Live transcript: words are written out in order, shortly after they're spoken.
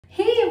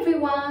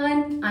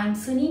everyone, I'm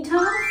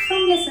Sunita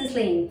from Lessons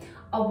Lane.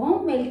 A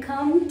warm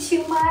welcome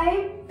to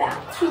my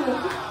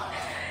bathroom.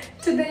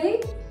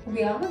 Today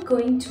we are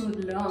going to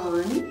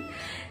learn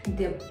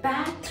the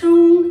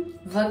bathroom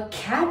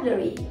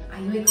vocabulary. Are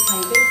you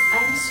excited?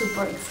 I'm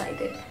super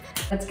excited.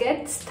 Let's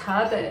get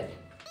started.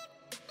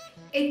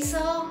 It's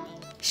a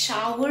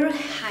shower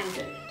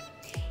handle.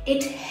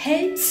 It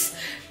helps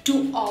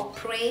to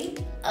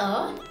operate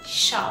a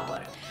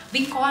shower.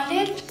 We call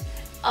it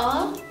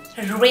a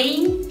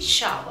rain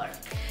shower.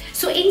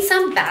 So in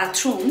some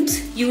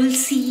bathrooms you will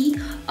see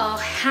a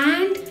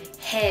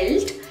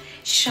handheld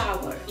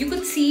shower. You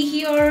could see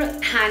here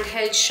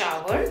handheld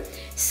shower.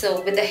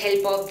 So with the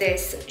help of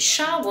this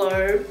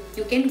shower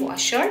you can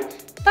wash your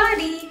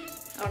body.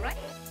 Alright.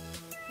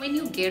 When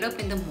you get up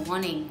in the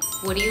morning,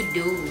 what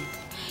do?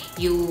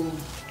 You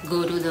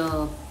go to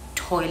the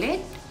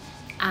toilet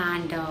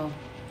and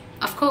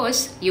of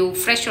course you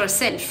fresh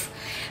yourself.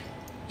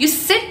 You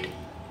sit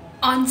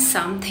on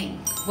something.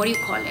 What do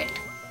you call it?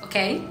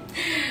 Okay,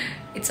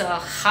 it's a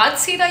hot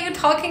seat. Are you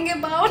talking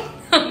about?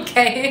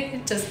 Okay,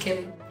 just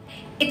kidding.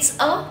 It's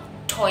a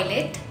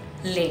toilet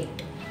lid,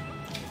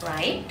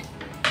 right?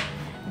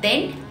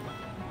 Then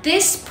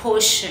this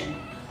portion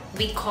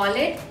we call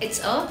it's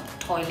a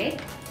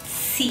toilet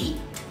seat.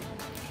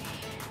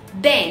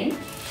 Then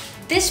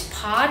this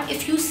part,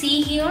 if you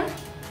see here,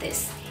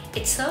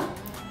 it's a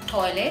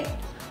toilet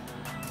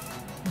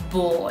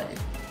bowl.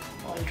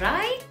 All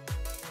right.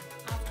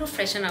 To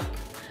freshen up,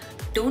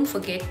 don't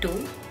forget to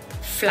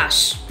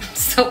flush.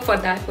 So for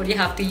that, what you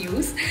have to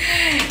use,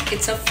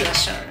 it's a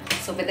flusher.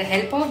 So with the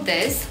help of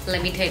this,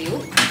 let me tell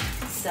you.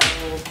 So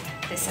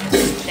this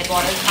is the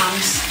water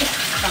comes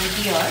from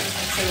here.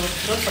 So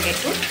don't forget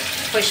to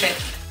push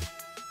it.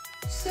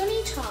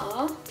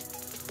 Sunita,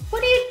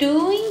 what are you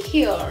doing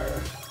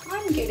here?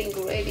 I'm getting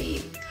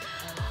ready.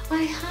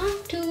 I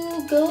have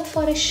to go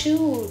for a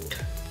shoot.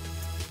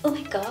 Oh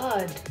my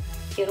God.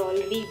 You're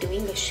already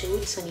doing a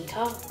shoot,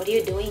 Sunita. What are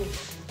you doing?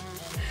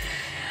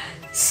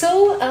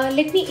 So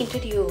let me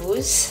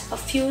introduce a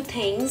few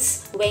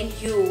things when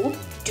you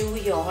do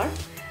your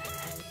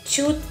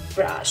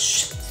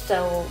toothbrush.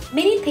 So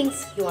many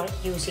things you are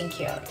using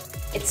here.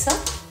 It's a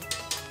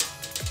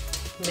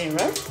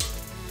mirror.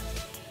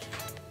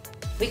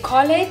 We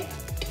call it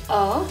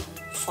a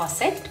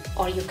faucet,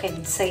 or you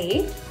can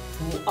say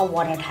a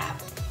water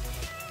tap.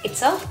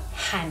 It's a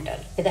handle.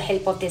 With the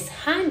help of this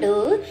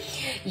handle,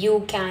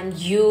 you can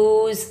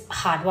use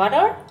hot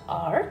water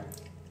or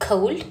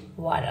cold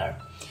water.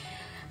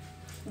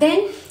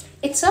 Then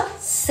it's a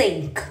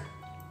sink.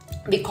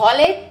 We call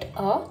it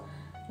a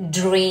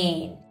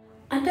drain.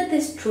 Under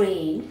this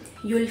drain,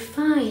 you'll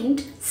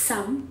find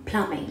some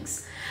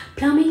plumbings.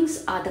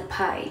 Plumbings are the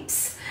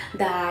pipes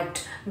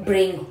that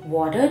bring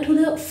water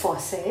to the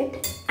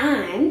faucet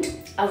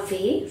and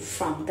away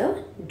from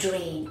the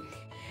drain.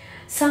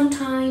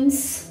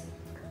 Sometimes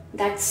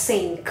that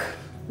sink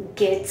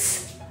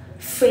gets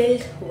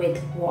filled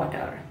with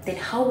water. Then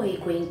how are you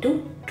going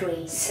to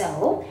drain?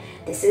 So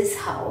this is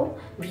how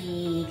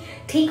we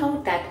take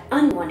out that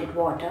unwanted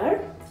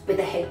water with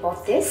the help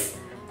of this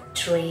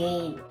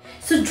drain.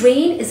 So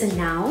drain is a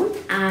noun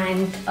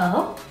and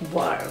a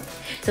verb.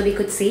 So we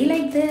could say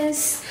like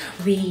this: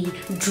 we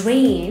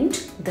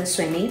drained the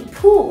swimming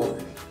pool.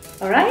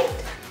 All right?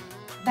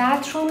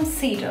 Bathroom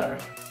seater.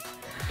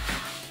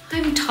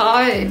 I'm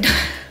tired.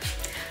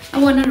 I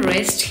want to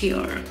rest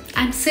here.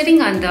 I'm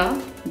sitting on the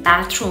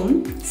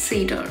bathroom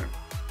seater.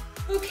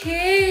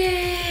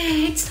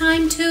 Okay, it's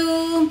time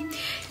to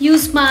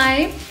use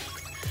my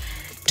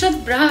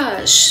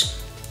toothbrush,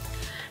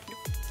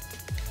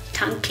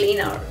 tongue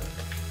cleaner.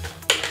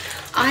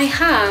 I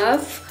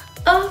have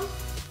a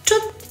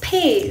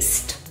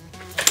toothpaste.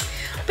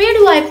 Where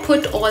do I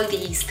put all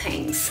these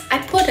things? I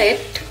put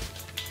it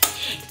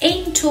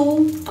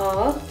into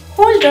a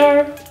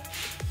holder.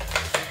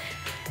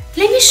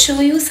 Let me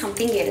show you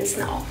something else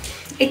now.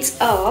 It's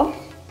a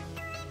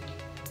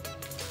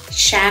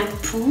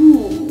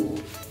shampoo.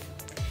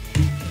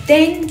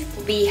 Then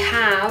we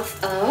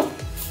have a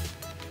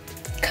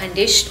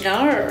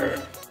conditioner.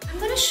 I'm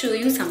going to show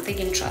you something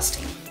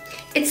interesting.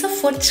 It's a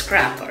foot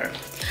scrubber.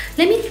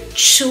 Let me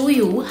show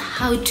you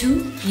how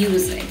to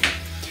use it.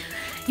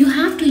 You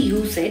have to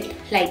use it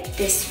like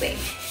this way.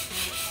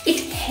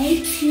 It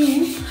helps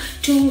you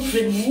to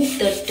remove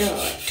the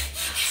dirt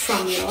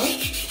from your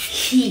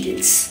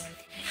heels.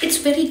 It's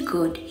very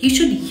good. You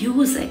should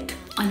use it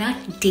on a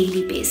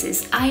daily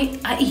basis.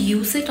 I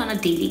use it on a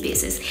daily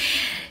basis.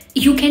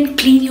 You can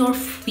clean your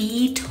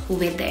feet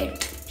with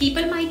it.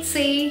 People might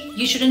say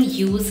you shouldn't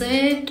use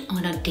it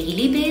on a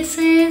daily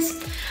basis.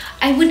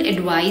 I would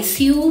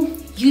advise you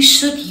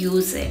should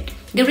use it.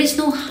 There is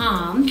no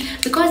harm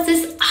because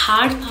this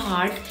hard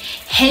part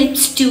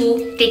helps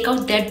to take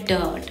out that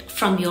dirt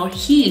from your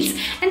heels,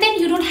 and then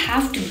you don't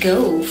have to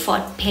go for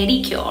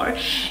pedicure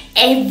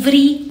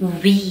every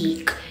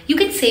week. You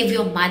can save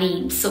your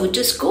money, so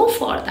just go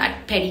for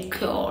that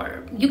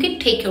pedicure. You can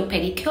take your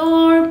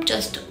pedicure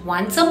just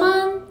once a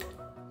month.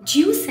 Do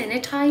you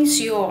sanitize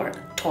your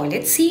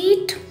toilet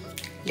seat?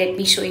 Let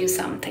me show you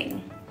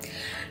something.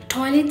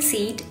 Toilet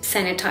seat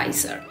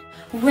sanitizer.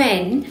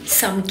 When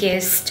some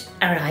guest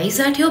arrives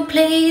at your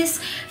place,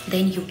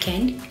 then you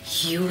can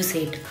use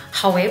it.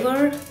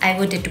 However, I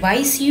would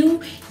advise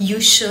you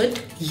should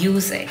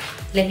use it.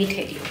 Let me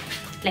tell you.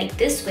 Like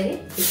this way,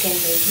 you can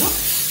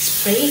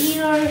spray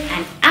here,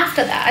 and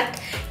after that,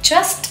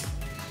 just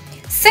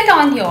sit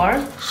on your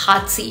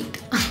hot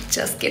seat.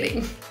 Just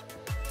kidding.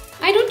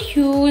 I don't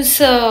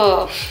use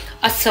a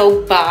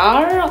soap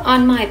bar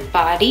on my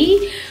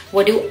body.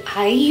 What do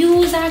I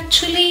use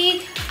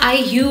actually? I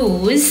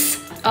use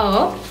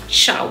a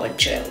shower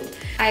gel.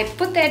 I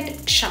put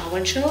that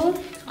shower gel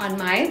on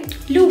my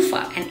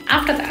loofah, and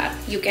after that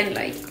you can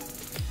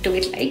do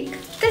it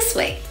like this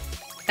way.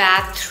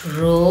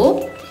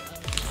 Bathrobe,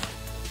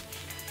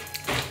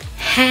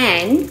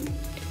 hand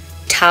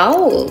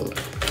towel,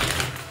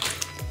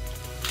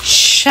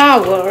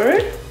 shower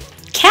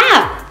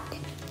cap.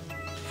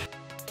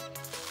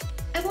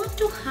 I want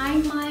to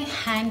hang my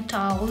hand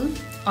towel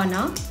on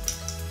a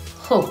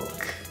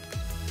hook.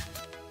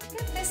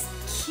 Look at this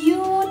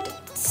cute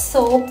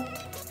soap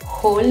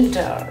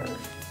holder.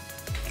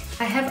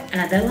 I have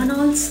another one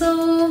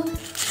also,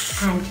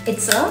 and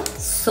it's a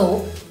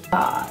soap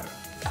bar.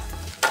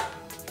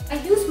 I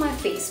use my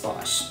face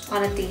wash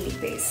on a daily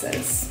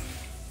basis.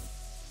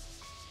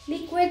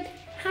 Liquid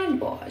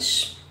hand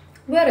wash.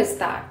 Where is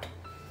that?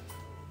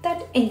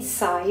 That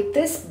inside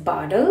this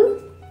bottle.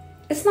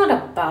 It's not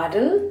a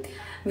bottle.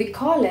 We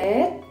call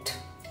it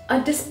a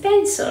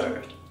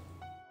dispenser.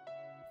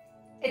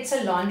 It's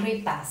a laundry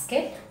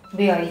basket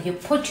where you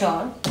put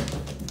your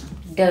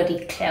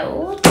dirty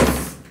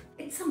clothes.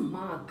 It's a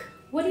mug.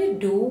 What do you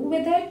do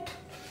with it?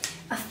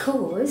 Of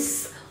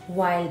course,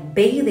 while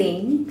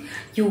bathing,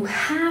 you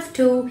have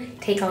to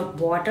take out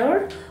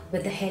water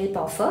with the help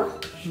of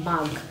a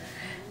mug.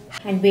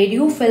 And where do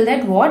you fill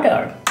that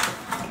water?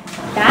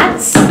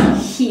 That's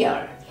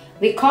here.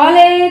 We call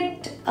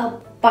it a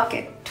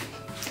bucket.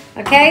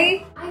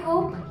 Okay? I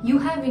hope you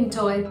have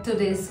enjoyed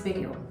today's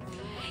video.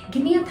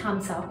 Give me a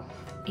thumbs up.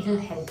 It'll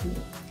help me.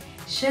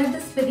 Share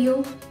this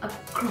video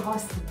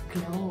across the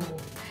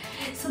globe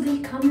so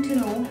they'll come to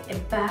know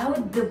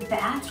about the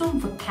bathroom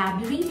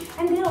vocabulary,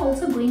 and they're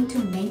also going to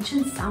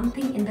mention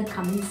something in the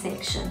comment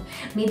section.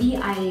 Maybe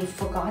I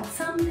forgot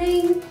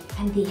something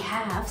and they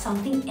have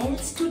something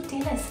else to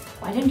tell us.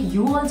 Why don't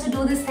you also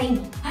do this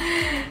thing?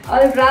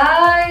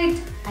 Alright,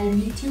 I'll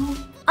meet you.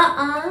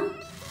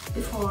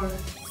 Before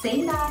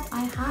saying that,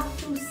 I have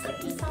to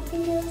say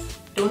something else.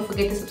 Don't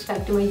forget to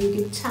subscribe to my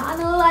YouTube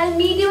channel. I'll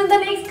meet you in the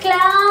next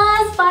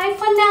class. Bye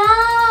for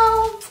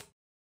now.